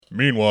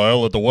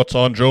Meanwhile, at the What's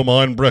on Joe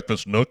Mind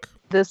breakfast nook.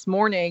 This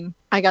morning,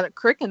 I got a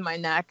crick in my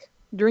neck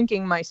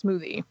drinking my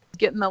smoothie,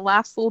 getting the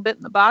last little bit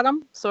in the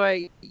bottom. So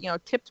I,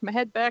 tipped my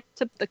head back,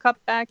 tipped the cup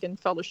back, and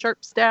felt a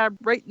sharp stab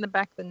right in the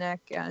back of the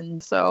neck.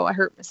 And so I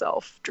hurt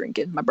myself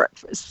drinking my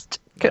breakfast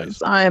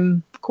because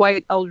I'm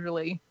quite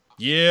elderly.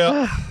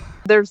 Yeah.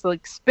 There's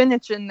like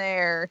spinach in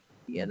there,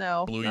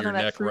 Blew your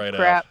neck right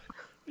crap. out.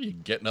 What are you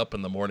getting up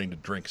in the morning to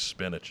drink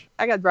spinach?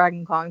 I got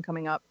Dragon Con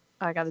coming up.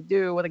 I got to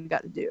do what I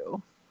got to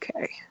do.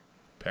 Okay.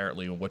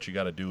 Apparently, what you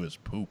got to do is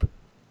poop.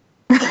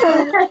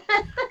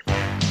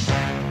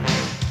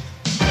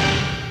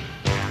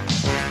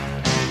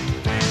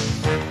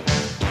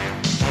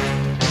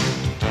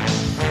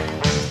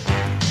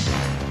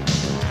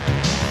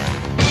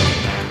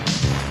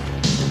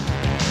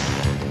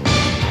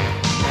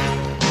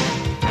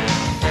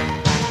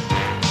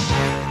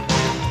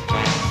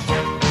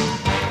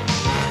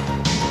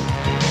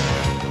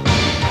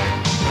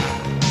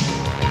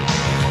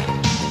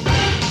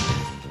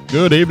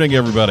 Good evening,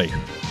 everybody.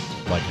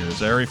 Mike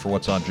Irizarry for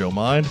What's on Joe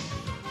Mind.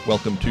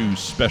 Welcome to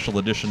special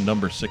edition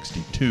number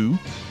 62.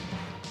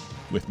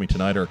 With me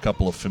tonight are a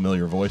couple of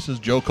familiar voices.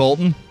 Joe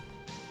Colton.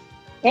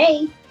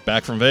 Hey.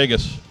 Back from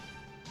Vegas.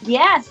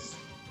 Yes.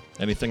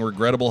 Anything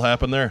regrettable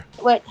happen there?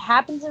 What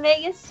happens in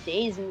Vegas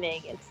stays in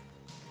Vegas.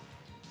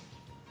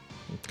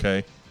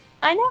 Okay.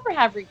 I never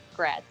have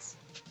regrets.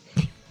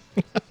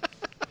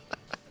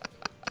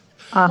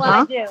 Uh-huh. Well,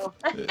 I do.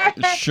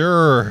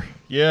 Sure.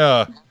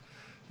 Yeah.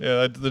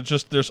 Yeah,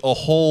 there's a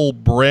whole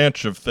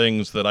branch of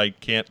things that I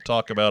can't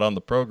talk about on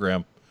the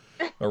program,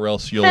 or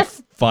else you'll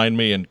find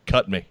me and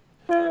cut me.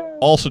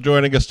 Also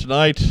joining us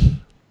tonight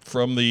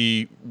from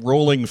the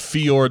rolling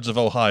fjords of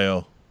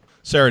Ohio,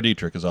 Sarah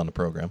Dietrich is on the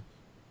program.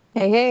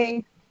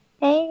 Hey.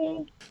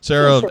 Hey.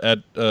 Sarah, at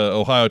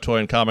Ohio Toy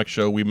and Comic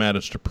Show, we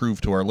managed to prove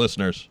to our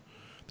listeners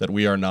that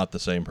we are not the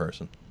same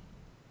person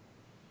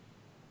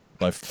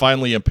by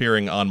finally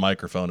appearing on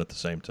microphone at the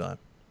same time.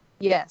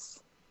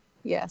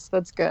 Yes,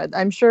 that's good.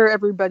 I'm sure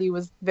everybody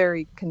was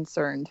very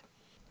concerned.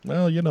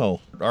 Well,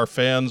 our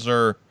fans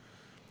are,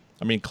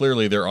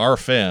 clearly they're our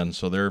fans,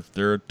 so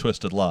they're a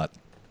twisted lot.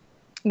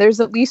 There's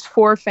at least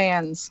 4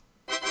 fans.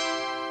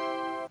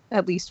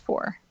 At least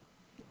 4.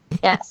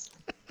 Yes.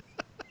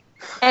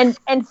 And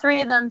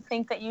 3 of them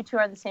think that you two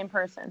are the same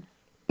person.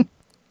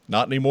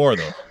 Not anymore,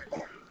 though.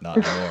 Not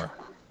anymore.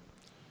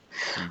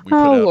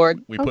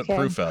 We put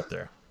proof out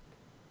there.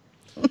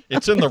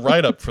 It's in the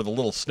write-up for the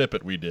little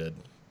snippet we did,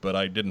 but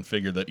I didn't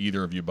figure that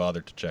either of you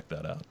bothered to check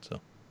that out.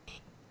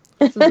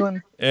 So,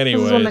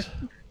 anyways, let's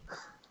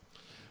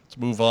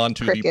move on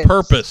to the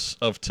purpose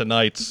of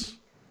tonight's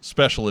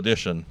special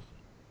edition.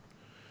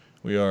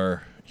 We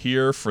are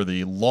here for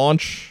the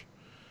launch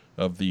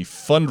of the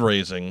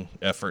fundraising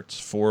efforts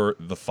for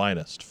The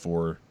Finest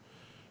for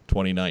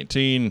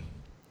 2019.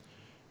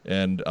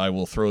 And I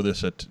will throw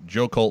this at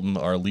Joe Colton,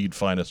 our lead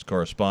Finest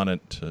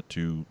correspondent, to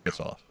kick us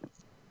off.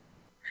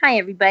 Hi,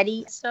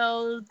 everybody.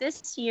 So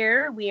this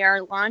year we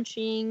are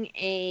launching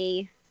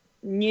a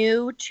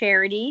new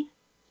charity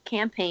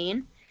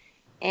campaign,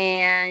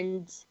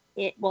 and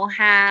it will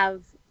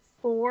have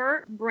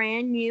 4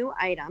 brand new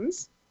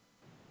items: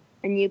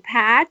 a new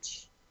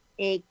patch,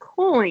 a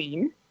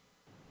coin,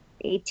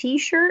 a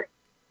t-shirt,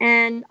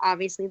 and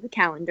obviously the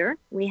calendar.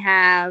 We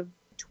have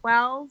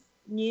 12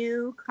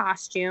 new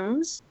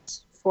costumes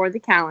for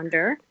the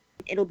calendar.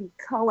 It'll be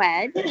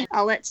co-ed.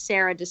 I'll let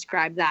Sarah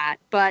describe that.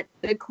 But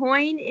the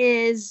coin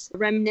is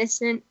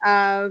reminiscent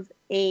of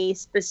a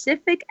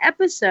specific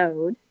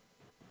episode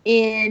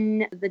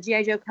in the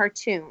G.I. Joe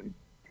cartoon.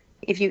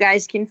 If you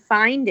guys can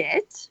find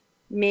it,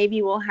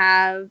 maybe we'll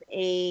have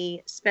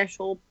a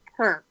special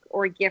perk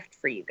or gift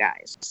for you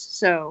guys.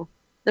 So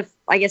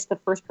I guess the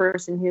first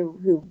person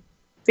who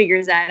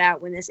figures that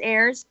out when this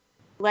airs,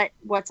 let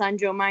What's on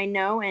Joe Mind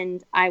know,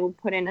 and I will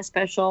put in a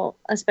special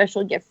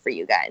gift for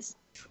you guys.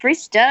 Free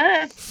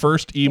stuff.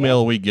 First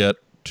email we get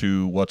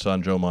to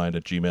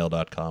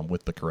whatsonjoemind@gmail.com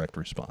with the correct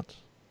response.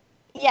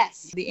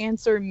 Yes. The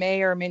answer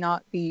may or may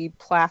not be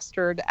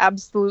plastered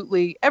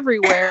absolutely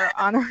everywhere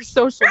on our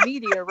social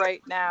media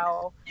right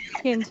now.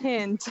 Hint,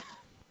 hint.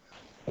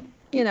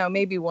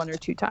 Maybe 1 or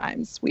 2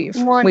 times we've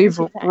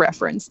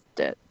referenced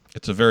it.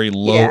 It's a very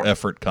low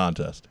effort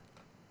contest.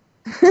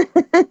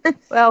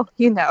 Well,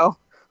 I am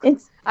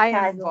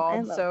casual.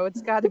 involved, so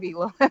it's got to be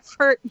low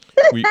effort.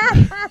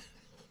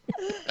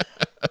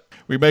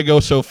 We may go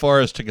so far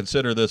as to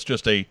consider this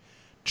just a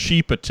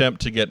cheap attempt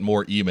to get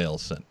more emails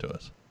sent to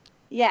us.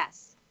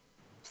 Yes.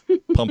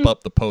 Pump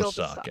up the post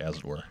sock, as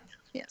it were.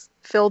 Yes.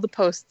 Fill the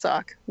post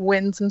sock.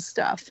 Win some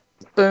stuff.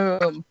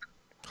 Boom.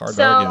 Hard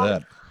to argue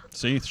that.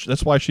 See,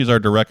 that's why she's our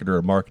director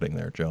of marketing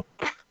there, Joe.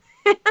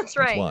 That's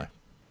right. That's why.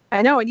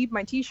 I know. I need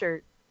my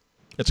t-shirt.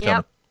 It's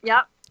coming.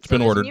 Yep. It's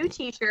been ordered. New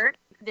t-shirt.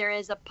 There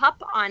is a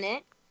pup on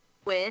it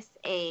with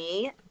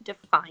a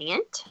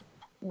defiant.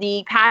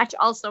 The patch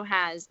also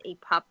has a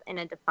pup and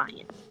a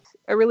defiant.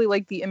 I really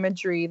like the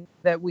imagery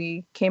that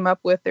we came up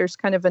with. There's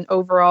kind of an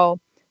overall,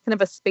 kind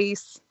of a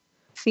space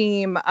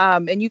theme.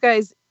 And you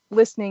guys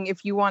listening,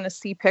 if you want to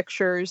see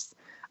pictures,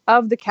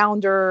 of the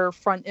calendar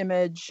front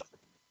image.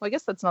 Well, I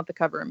guess that's not the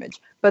cover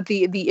image, but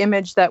the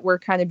image that we're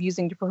kind of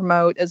using to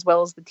promote, as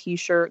well as the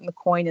t-shirt and the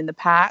coin and the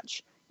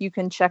patch. You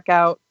can check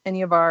out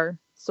any of our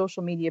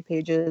social media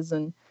pages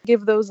and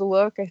give those a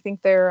look. I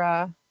think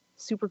they're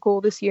super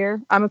cool this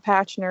year. I'm a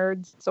patch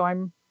nerd, so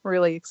I'm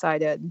really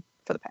excited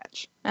for the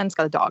patch. And it's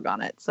got a dog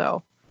on it,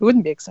 so who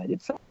wouldn't be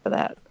excited for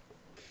that?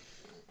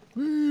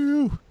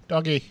 Woo,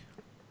 doggy.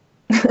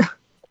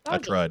 I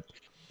tried.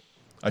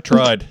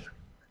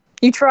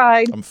 You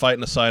tried. I'm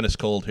fighting a sinus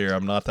cold here.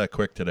 I'm not that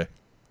quick today.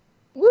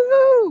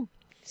 Woo!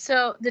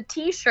 So the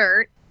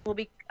t-shirt will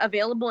be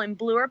available in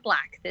blue or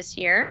black this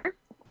year.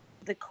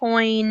 The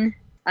coin,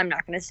 I'm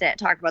not going to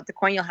talk about the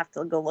coin. You'll have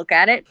to go look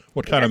at it.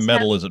 What kind of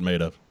metal is it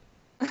made of?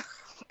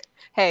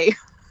 Hey.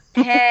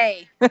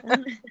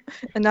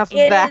 Enough of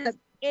that.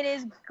 It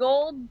is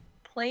gold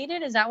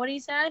plated. Is that what he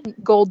said?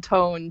 Gold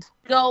toned.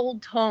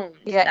 Gold toned.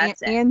 Yeah,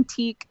 that's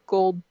antique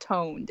gold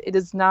toned. It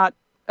is not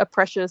a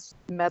precious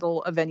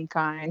metal of any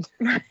kind.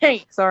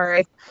 Right.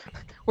 Sorry.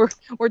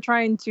 We're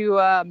trying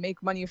to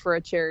make money for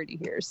a charity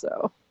here,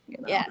 so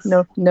yes.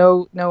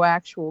 No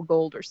actual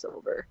gold or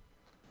silver.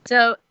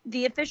 So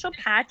the official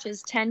patch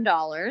is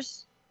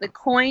 $10. The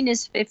coin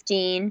is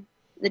 $15.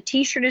 The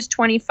t-shirt is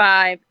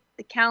 $25.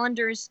 The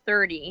calendar is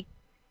 $30.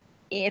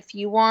 If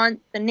you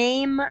want the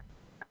name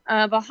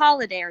of a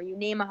holiday, or you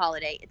name a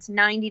holiday, it's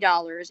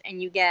 $90,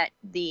 and you get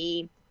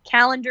the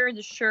calendar,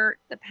 the shirt,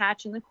 the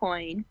patch, and the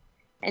coin.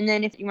 And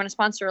then if you want to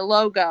sponsor a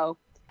logo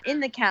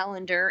in the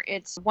calendar,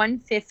 it's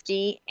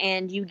 $150,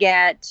 and you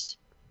get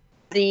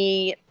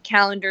the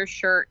calendar,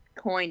 shirt,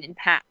 coin, and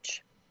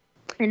patch.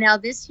 And now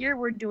this year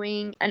we're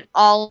doing an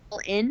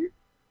all-in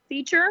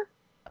feature,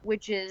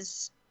 which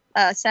is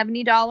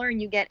 $70,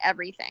 and you get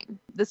everything.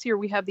 This year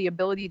we have the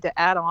ability to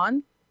add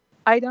on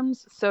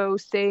items. So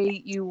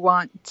say you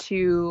want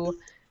to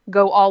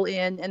go all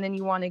in and then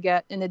you want to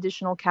get an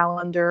additional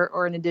calendar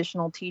or an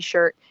additional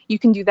t-shirt, you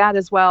can do that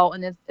as well.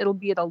 And it'll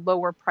be at a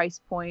lower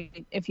price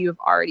point if you have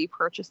already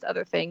purchased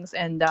other things.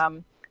 And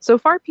so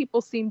far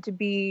people seem to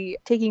be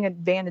taking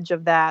advantage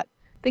of that.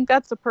 I think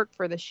that's a perk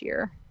for this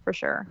year, for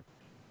sure.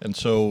 And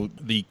so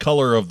the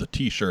color of the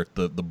t-shirt,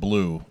 the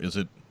blue, is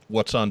it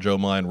What's on Joe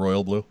Mind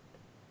royal blue?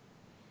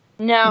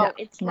 No,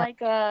 it's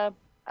like a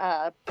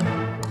I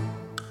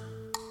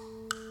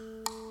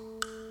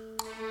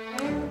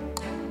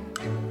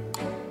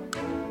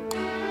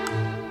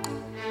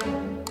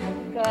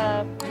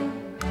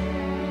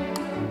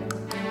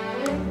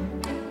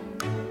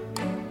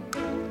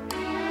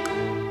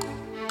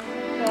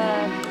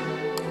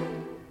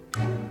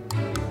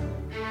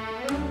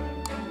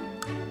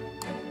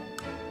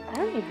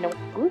don't even know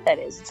what blue that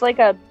is. It's like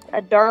a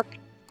dark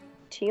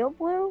teal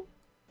blue.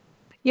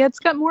 Yeah, it's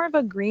got more of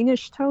a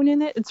greenish tone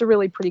in it. It's a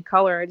really pretty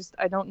color.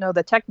 I don't know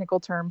the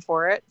technical term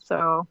for it,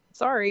 so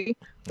sorry.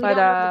 But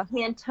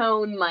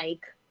Pantone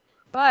mic.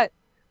 But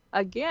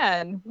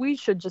again, we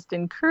should just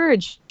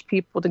encourage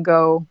people to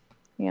go,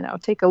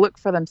 take a look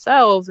for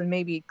themselves and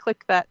maybe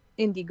click that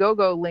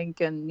Indiegogo link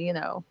and,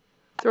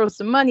 throw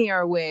some money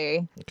our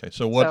way. Okay,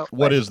 so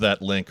what is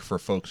that link for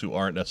folks who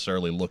aren't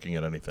necessarily looking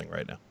at anything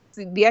right now?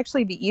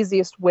 The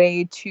easiest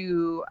way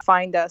to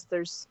find us,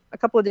 there's a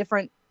couple of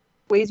different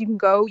ways you can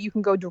go. You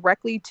can go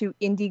directly to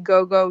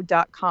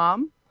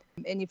Indiegogo.com.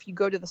 And if you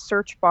go to the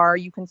search bar,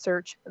 you can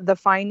search The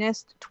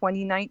Finest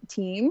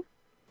 2019.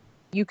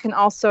 You can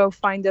also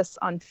find us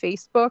on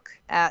Facebook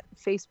at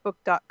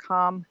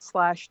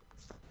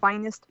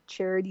facebook.com/Finest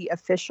Charity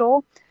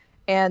Official.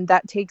 And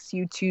that takes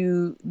you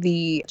to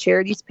the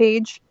charities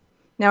page.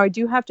 Now, I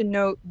do have to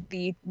note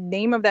the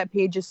name of that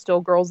page is still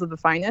Girls of the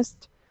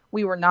Finest.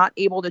 We were not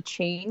able to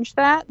change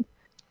that.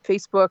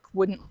 Facebook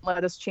wouldn't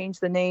let us change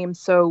the name,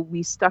 so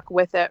we stuck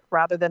with it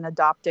rather than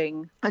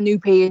adopting a new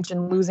page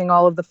and losing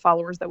all of the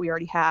followers that we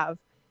already have.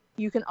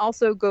 You can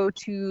also go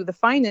to the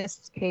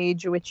Finest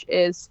page, which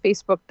is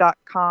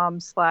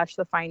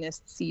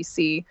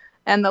facebook.com/thefinestcc.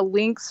 And the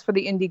links for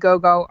the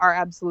Indiegogo are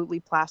absolutely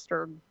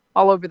plastered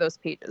all over those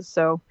pages.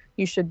 So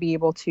you should be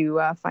able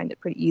to find it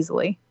pretty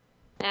easily.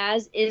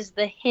 As is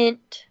the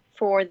hint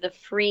for the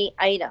free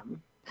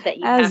item that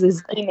you have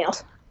to email.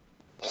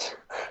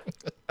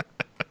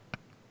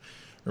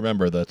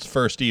 Remember, that's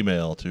first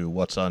email to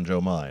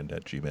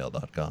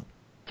whatsonjoemind@gmail.com.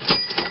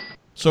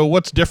 So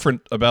what's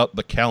different about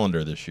the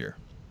calendar this year?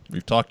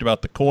 We've talked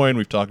about the coin,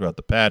 we've talked about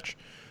the patch,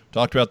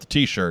 talked about the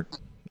t-shirt.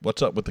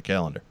 What's up with the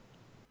calendar?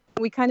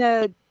 We kind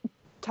of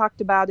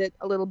talked about it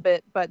a little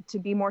bit, but to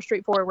be more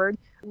straightforward,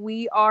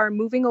 we are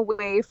moving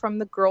away from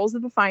the Girls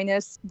of the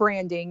Finest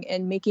branding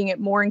and making it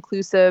more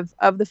inclusive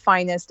of the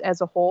Finest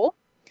as a whole.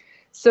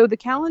 So the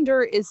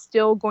calendar is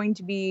still going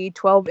to be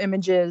 12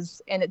 images,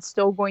 and it's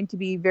still going to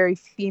be very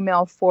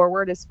female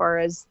forward as far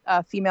as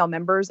female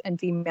members and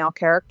female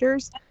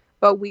characters.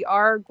 But we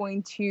are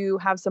going to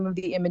have some of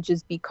the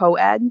images be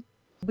co-ed.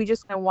 We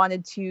just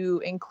wanted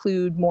to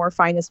include more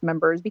Finest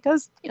members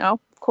because, of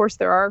course,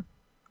 there are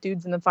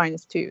dudes in the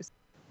Finest too.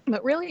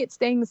 But really, it's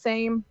staying the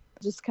same,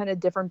 just kind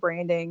of different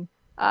branding.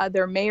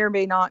 There may or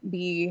may not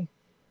be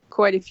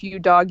quite a few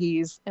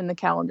doggies in the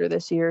calendar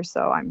this year,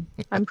 so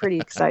I'm pretty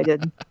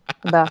excited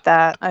about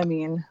that. I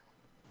mean,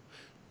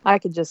 I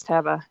could just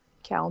have a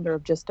calendar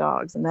of just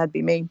dogs and that'd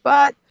be me.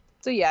 But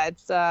so yeah,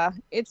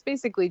 it's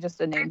basically just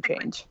a name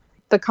change.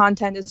 The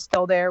content is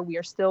still there. We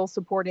are still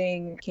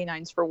supporting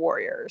Canines for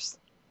Warriors.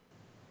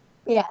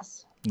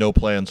 Yes. No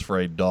plans for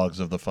a Dogs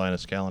of the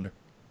Finest calendar?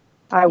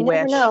 I You wish.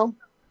 never know.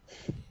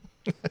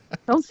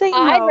 Don't say no.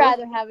 I'd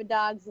rather have a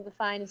Dogs of the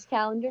Finest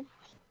calendar.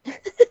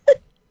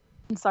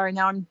 I'm sorry.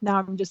 Now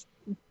I'm just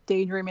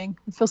daydreaming.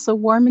 I feel so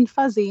warm and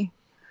fuzzy.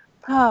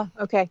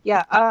 Okay.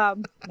 Yeah.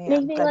 Man,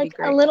 Maybe that'd like be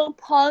great. a little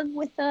pug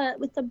with a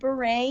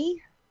beret.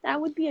 That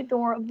would be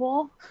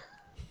adorable.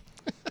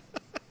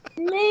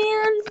 Man,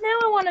 now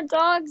I want a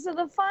Dogs of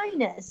the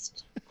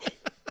Finest.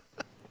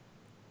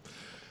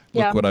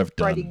 Look what I've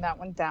done. Writing that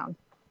one down.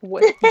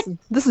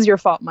 This is your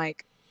fault,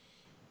 Mike.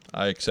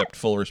 I accept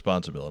full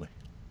responsibility.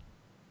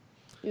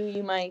 Do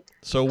you, Mike?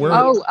 So we're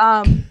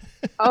I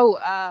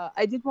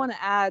did want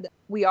to add,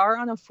 we are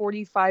on a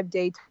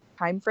 45-day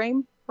time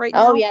frame right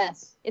now. Oh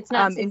yes, it's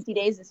not 60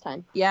 days this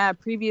time. Yeah,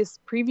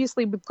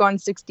 previously we've gone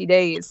 60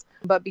 days,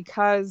 but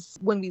because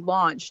when we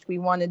launched, we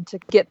wanted to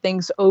get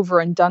things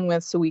over and done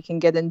with so we can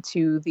get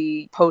into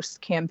the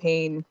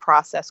post-campaign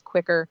process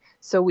quicker.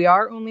 So we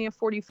are only a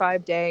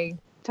 45-day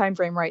time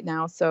frame right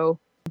now, so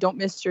don't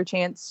miss your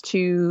chance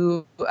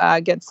to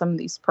get some of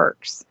these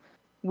perks.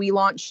 We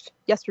launched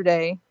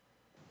yesterday,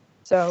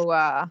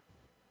 so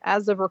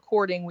as of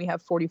recording, we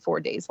have 44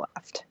 days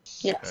left.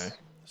 Yes. Okay.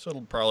 So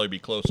it'll probably be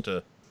close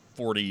to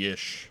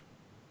 40-ish,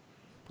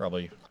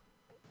 probably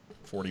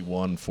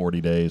 41,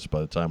 40 days by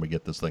the time we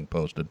get this thing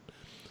posted.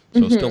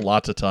 So still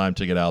lots of time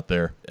to get out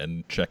there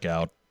and check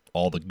out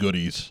all the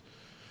goodies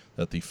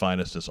that the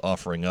Finest is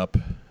offering up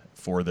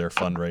for their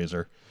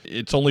fundraiser.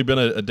 It's only been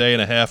a day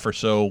and a half or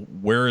so.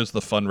 Where is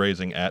the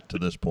fundraising at to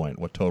this point?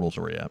 What totals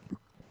are we at?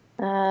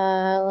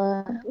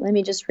 Let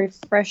me just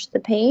refresh the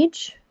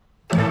page.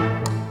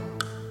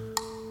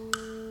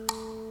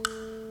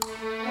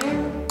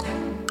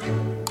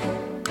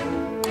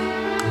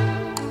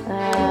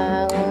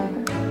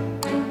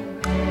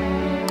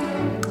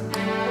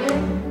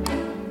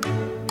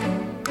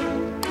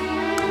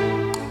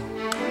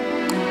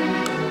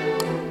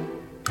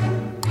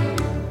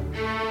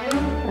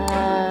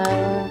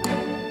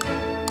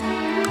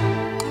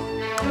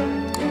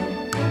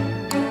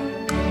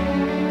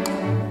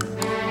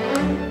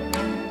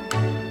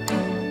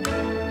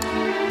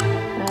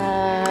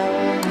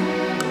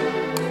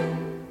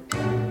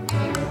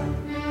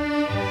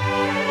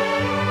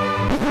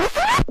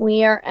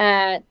 We are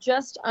at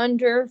just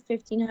under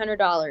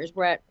 $1,500.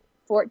 We're at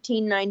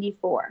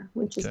 $1,494,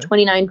 which is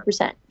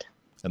 29%.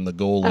 And the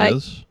goal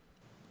is?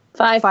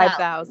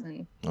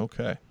 5,000.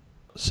 Okay.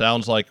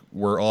 Sounds like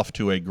we're off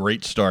to a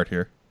great start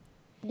here.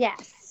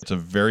 Yes. It's a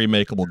very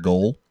makeable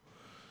goal,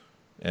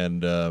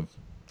 and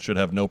should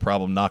have no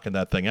problem knocking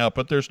that thing out.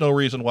 But there's no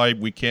reason why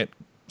we can't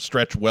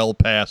stretch well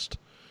past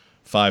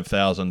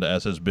 5,000,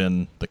 as has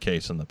been the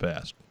case in the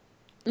past.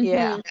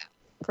 Yeah,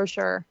 for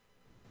sure.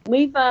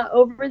 We've,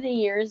 over the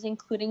years,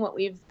 including what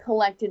we've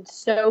collected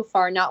so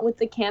far, not with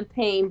the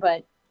campaign,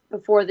 but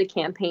before the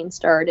campaign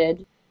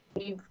started,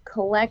 we've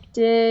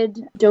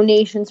collected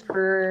donations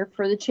for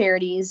the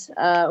charities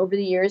over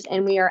the years,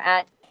 and we are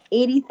at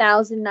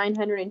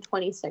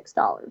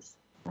 $80,926.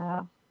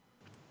 Wow.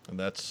 And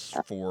that's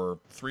for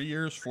 3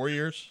 years, 4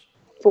 years?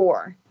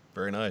 4.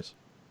 Very nice.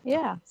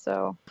 Yeah,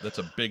 so. That's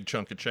a big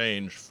chunk of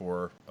change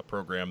for a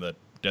program that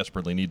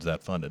desperately needs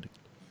that funded.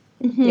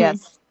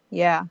 Yes.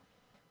 Yeah.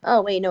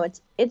 Oh, wait, no,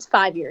 it's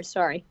 5 years.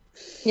 Sorry.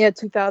 Yeah,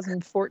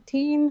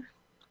 2014.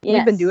 Yes.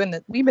 We've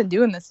been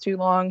doing this too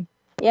long.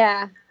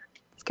 Yeah.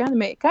 It's kind of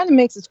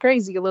makes us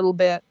crazy a little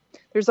bit.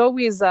 There's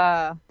always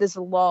this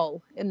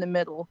lull in the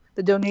middle.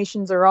 The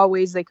donations are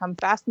always, they come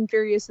fast and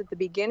furious at the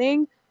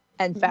beginning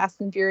and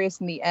fast and furious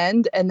in the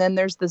end, and then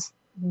there's this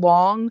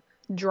long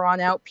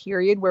drawn out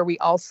period where we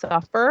all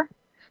suffer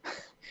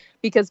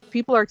because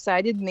people are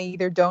excited and they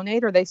either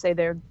donate or they say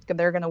they're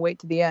going to wait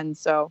to the end.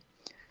 So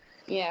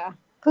yeah.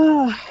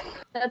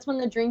 That's when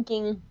the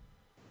drinking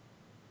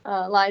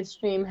live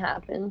stream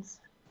happens.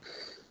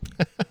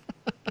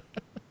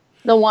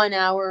 The 1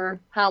 hour,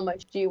 how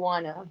much do you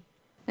want to?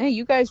 Hey,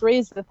 you guys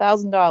raised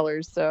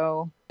 $1,000,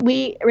 so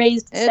we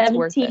raised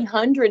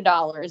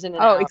 $1,700 in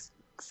an hour.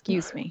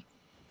 Excuse me.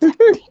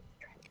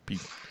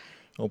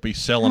 Don't be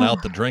selling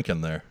out the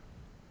drinking there.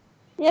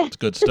 Yeah, it's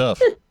good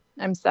stuff.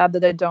 I'm sad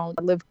that I don't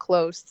live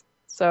close,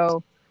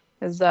 so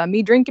as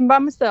me drinking by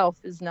myself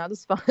is not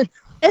as fun.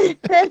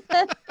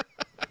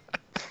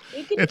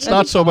 It's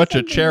not so much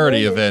a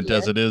charity event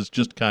as it is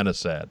just kind of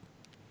sad.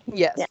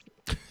 Yes. Yeah.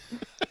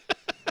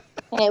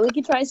 Hey, we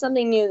could try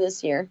something new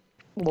this year.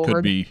 Lord.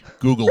 Could be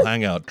Google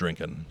Hangout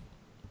drinking.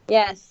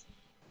 Yes.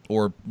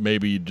 Or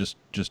maybe just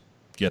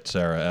get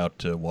Sarah out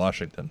to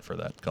Washington for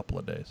that couple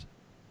of days.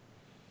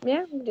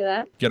 Yeah, we can do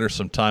that. Get her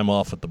some time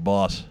off with the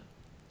boss.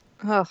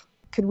 Oh,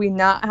 could we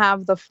not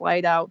have the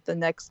flight out the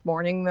next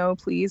morning, though,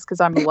 please?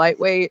 Because I'm a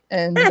lightweight,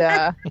 and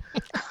I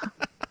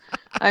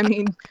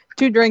mean,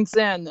 2 drinks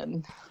in,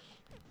 and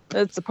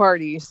It's a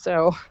party,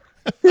 so.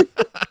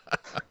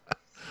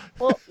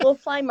 We'll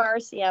fly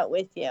Marcy out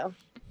with you.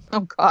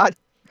 Oh, God.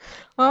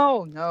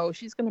 Oh, no.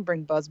 She's going to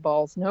bring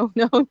buzzballs. No,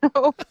 no,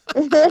 no.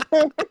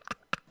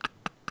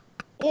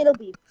 It'll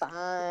be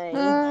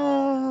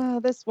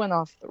fine. This went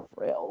off the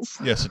rails.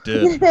 Yes, it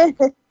did.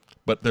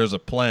 But there's a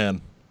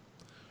plan.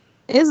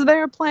 Is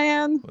there a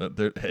plan? I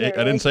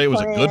didn't say it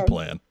was a good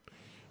plan.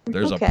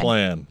 There's Okay. a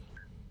plan.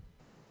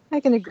 I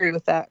can agree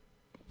with that.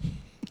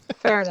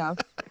 Fair enough.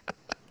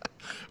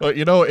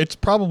 Well, it's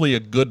probably a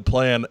good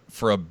plan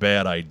for a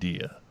bad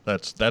idea.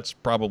 That's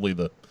probably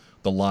the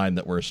line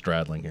that we're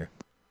straddling here.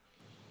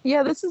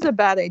 Yeah, this is a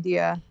bad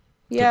idea.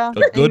 Yeah.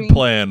 A good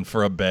plan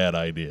for a bad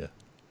idea.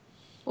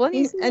 Well,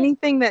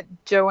 anything that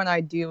Joe and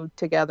I do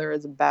together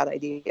is a bad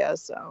idea,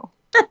 so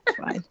it's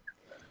fine.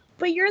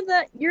 But you're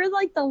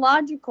like the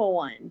logical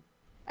one.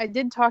 I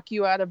did talk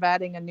you out of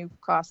adding a new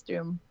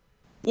costume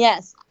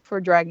Yes.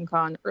 for Dragon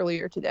Con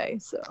earlier today,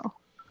 so.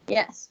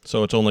 Yes.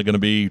 So it's only going to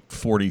be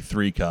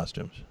 43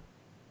 costumes.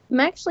 I'm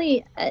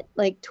actually at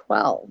like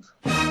 12.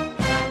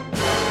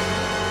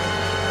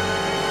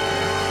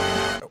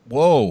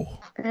 Whoa.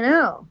 I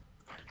know.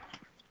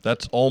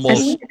 That's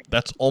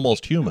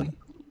almost human.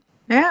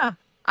 Yeah.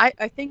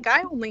 I think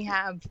I only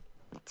have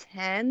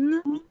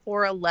 10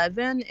 or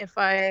 11 if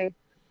I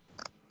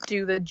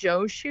do the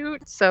Joe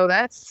shoot, so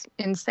that's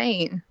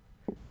insane.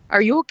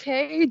 Are you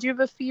okay? Do you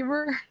have a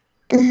fever?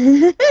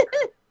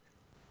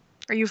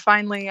 Are you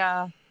finally,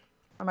 am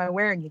I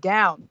wearing you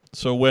down?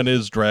 So when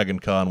is Dragon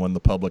Con, when the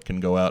public can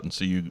go out and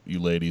see you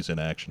ladies in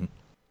action?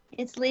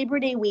 It's Labor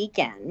Day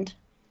weekend.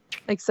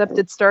 Except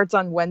it starts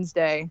on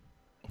Wednesday.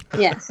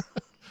 Yes.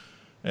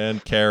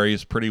 And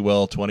carries pretty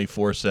well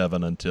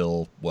 24/7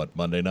 until, what,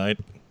 Monday night?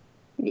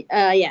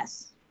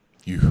 Yes.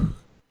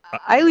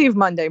 I leave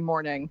Monday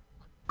morning.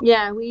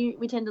 Yeah, we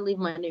tend to leave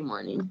Monday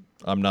morning.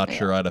 I'm not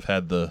sure I'd have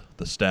had the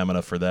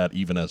stamina for that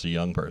even as a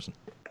young person.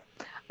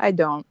 I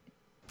don't.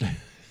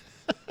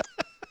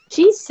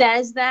 She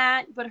says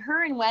that, but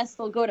her and Wes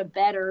will go to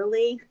bed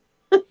early.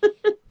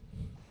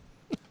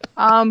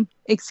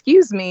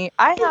 Excuse me.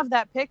 I have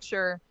that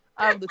picture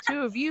of the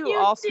two of you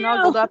all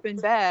snuggled up in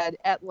bed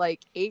at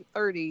like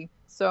 8:30.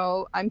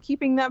 So I'm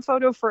keeping that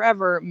photo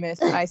forever,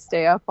 miss. I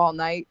stay up all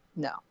night.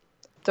 No.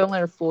 Don't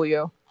let her fool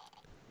you.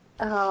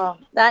 Oh,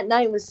 that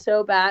night was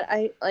so bad.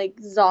 I like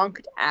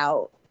zonked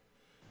out.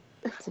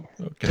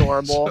 Okay.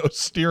 Adorable. So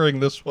steering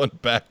this one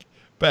back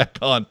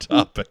on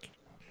topic.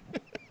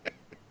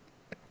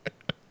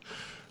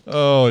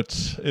 Oh,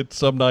 it's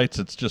some nights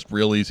it's just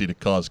real easy to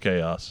cause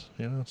chaos.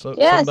 Some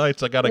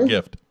nights I got a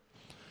gift.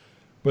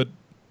 But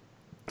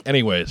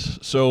anyways,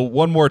 so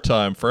one more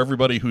time for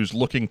everybody who's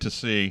looking to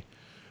see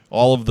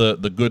all of the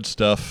good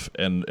stuff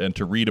and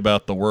to read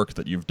about the work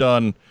that you've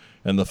done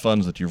and the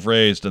funds that you've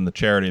raised and the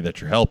charity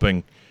that you're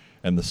helping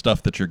and the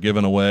stuff that you're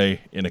giving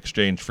away in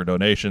exchange for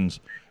donations,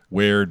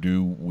 where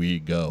do we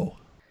go?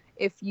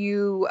 If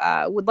you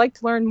would like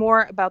to learn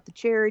more about the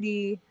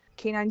charity,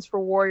 Canines for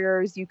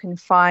Warriors, you can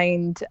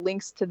find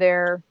links to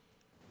their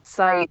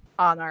site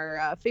on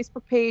our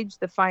Facebook page,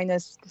 The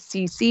Finest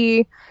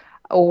CC,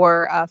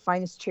 or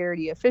Finest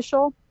Charity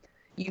Official.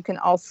 You can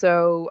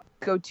also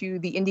go to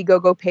the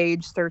Indiegogo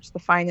page, search The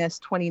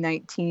Finest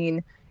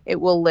 2019. It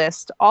will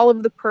list all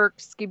of the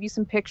perks, give you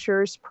some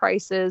pictures,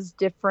 prices,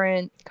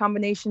 different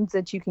combinations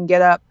that you can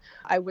get up.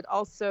 I would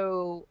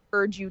also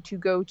urge you to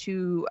go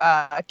to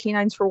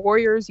Canines for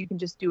Warriors. You can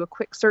just do a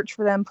quick search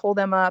for them, pull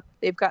them up.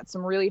 They've got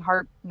some really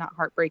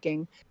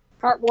heartwarming.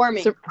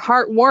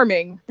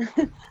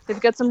 They've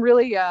got some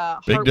really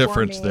big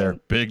difference there.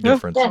 Big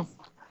difference.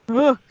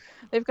 Yes.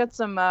 They've got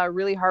some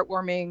really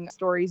heartwarming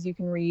stories you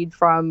can read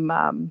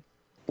from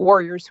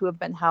warriors who have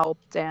been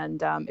helped.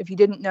 And if you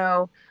didn't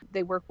know,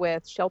 they work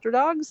with shelter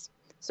dogs.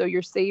 So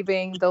you're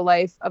saving the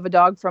life of a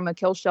dog from a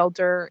kill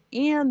shelter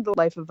and the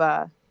life of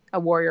a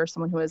warrior,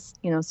 someone who has,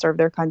 served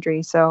their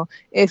country. So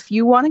if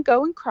you want to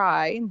go and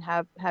cry and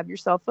have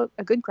yourself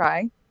a good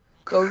cry,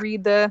 go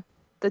read the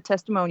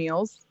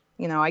testimonials.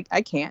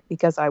 I can't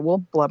because I will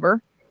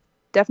blubber.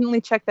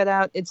 Definitely check that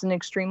out. It's an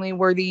extremely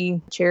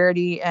worthy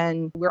charity,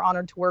 and we're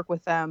honored to work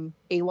with them.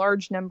 A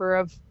large number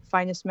of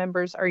Finest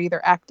members are either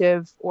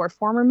active or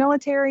former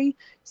military,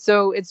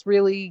 so it's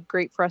really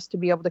great for us to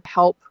be able to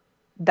help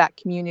that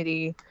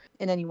community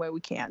in any way we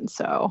can.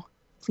 So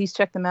please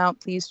check them out.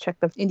 Please check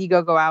the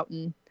Indiegogo out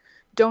and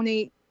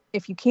donate.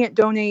 If you can't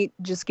donate,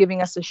 just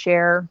giving us a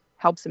share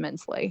helps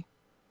immensely.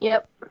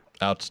 Yep.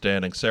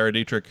 Outstanding. Sarah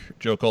Dietrich,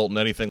 Joe Colton,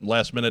 anything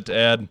last minute to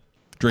add?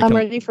 I'm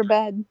ready for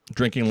bed.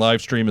 Drinking live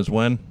stream is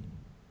when?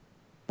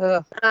 We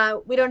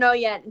don't know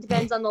yet. It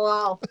depends on the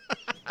law.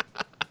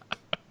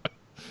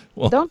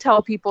 Well, don't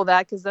tell people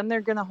that because then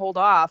they're going to hold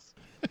off.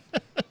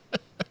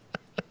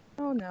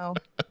 Oh, no.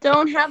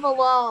 Don't have a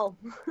lull.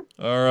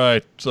 All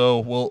right. So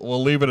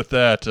we'll leave it at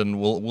that, and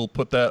we'll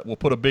put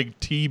a big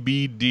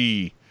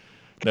TBD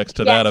next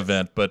to that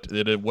event. But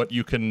what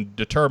you can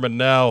determine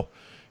now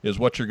is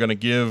what you're going to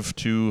give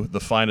to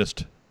the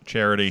Finest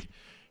charity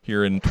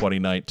here in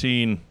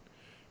 2019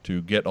 to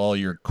get all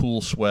your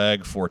cool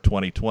swag for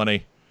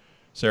 2020.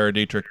 Sarah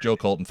Dietrich, Joe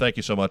Colton, thank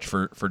you so much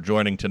for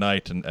joining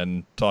tonight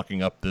and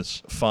talking up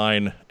this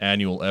fine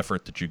annual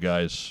effort that you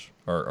guys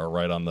are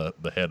right on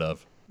the head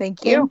of.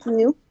 Thank you. Thank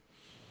you.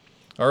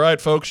 All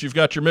right, folks, you've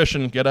got your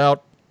mission. Get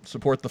out,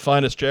 support the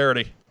finest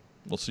charity.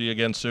 We'll see you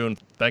again soon.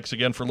 Thanks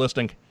again for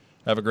listening.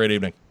 Have a great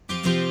evening.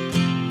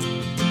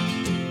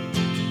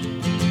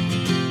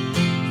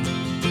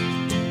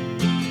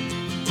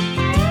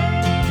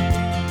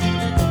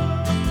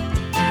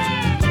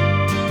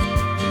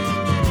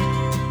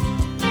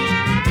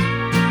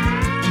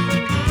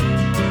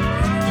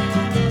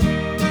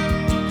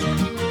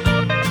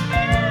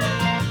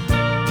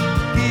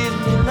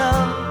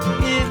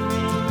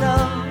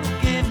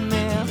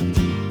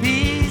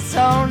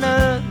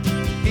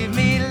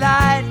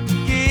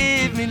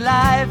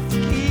 Life,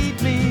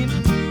 keep me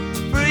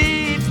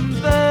free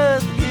from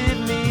birth, give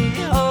me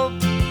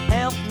hope,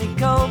 help me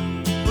cope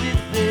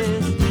with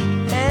this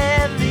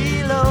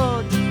heavy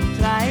load,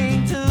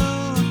 trying to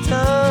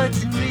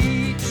touch and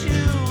reach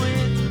you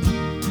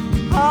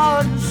with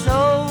heart and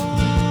soul.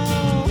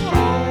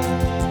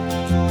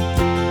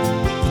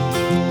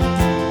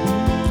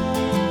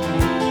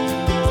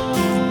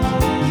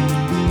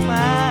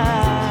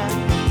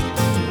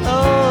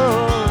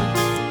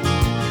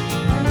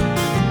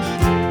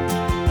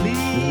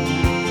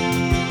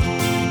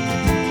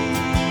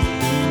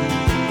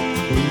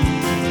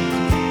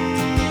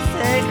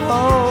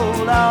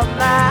 Hold of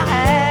my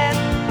hand,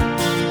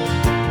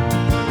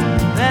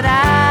 that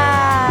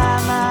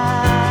I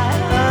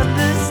might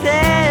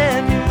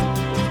understand you.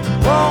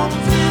 Won't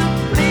you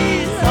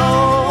please,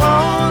 oh,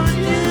 won't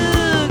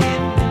you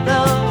give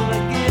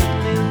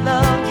me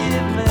love,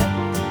 give me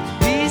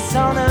peace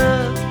on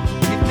earth,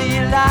 give me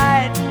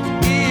light,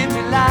 give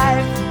me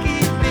life,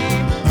 keep me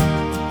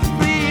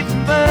free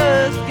from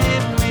birth,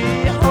 give me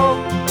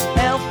hope,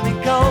 help me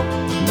cope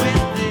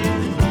with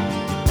this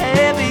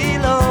heavy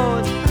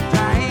load.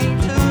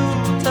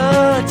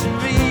 Touch and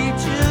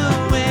reach you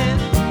with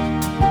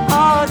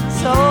heart and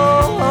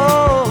soul.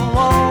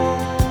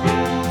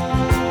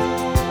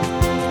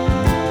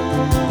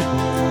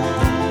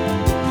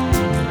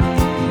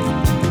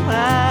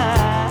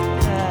 My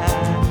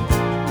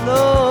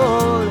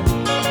Lord.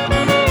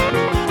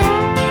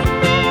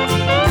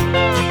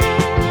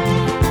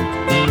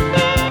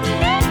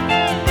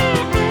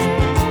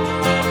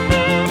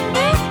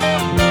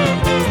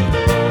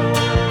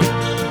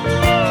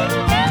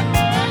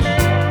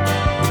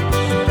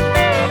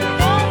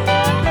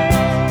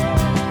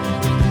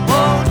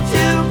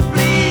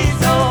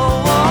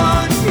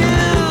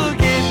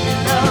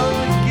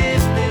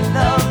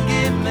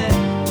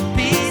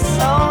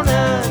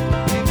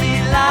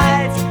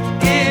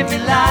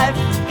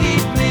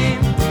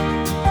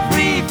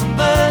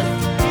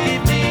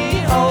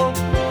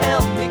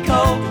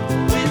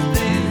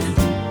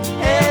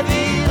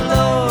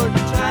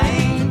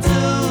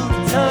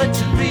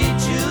 Touch and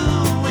reach you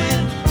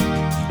with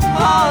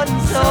heart and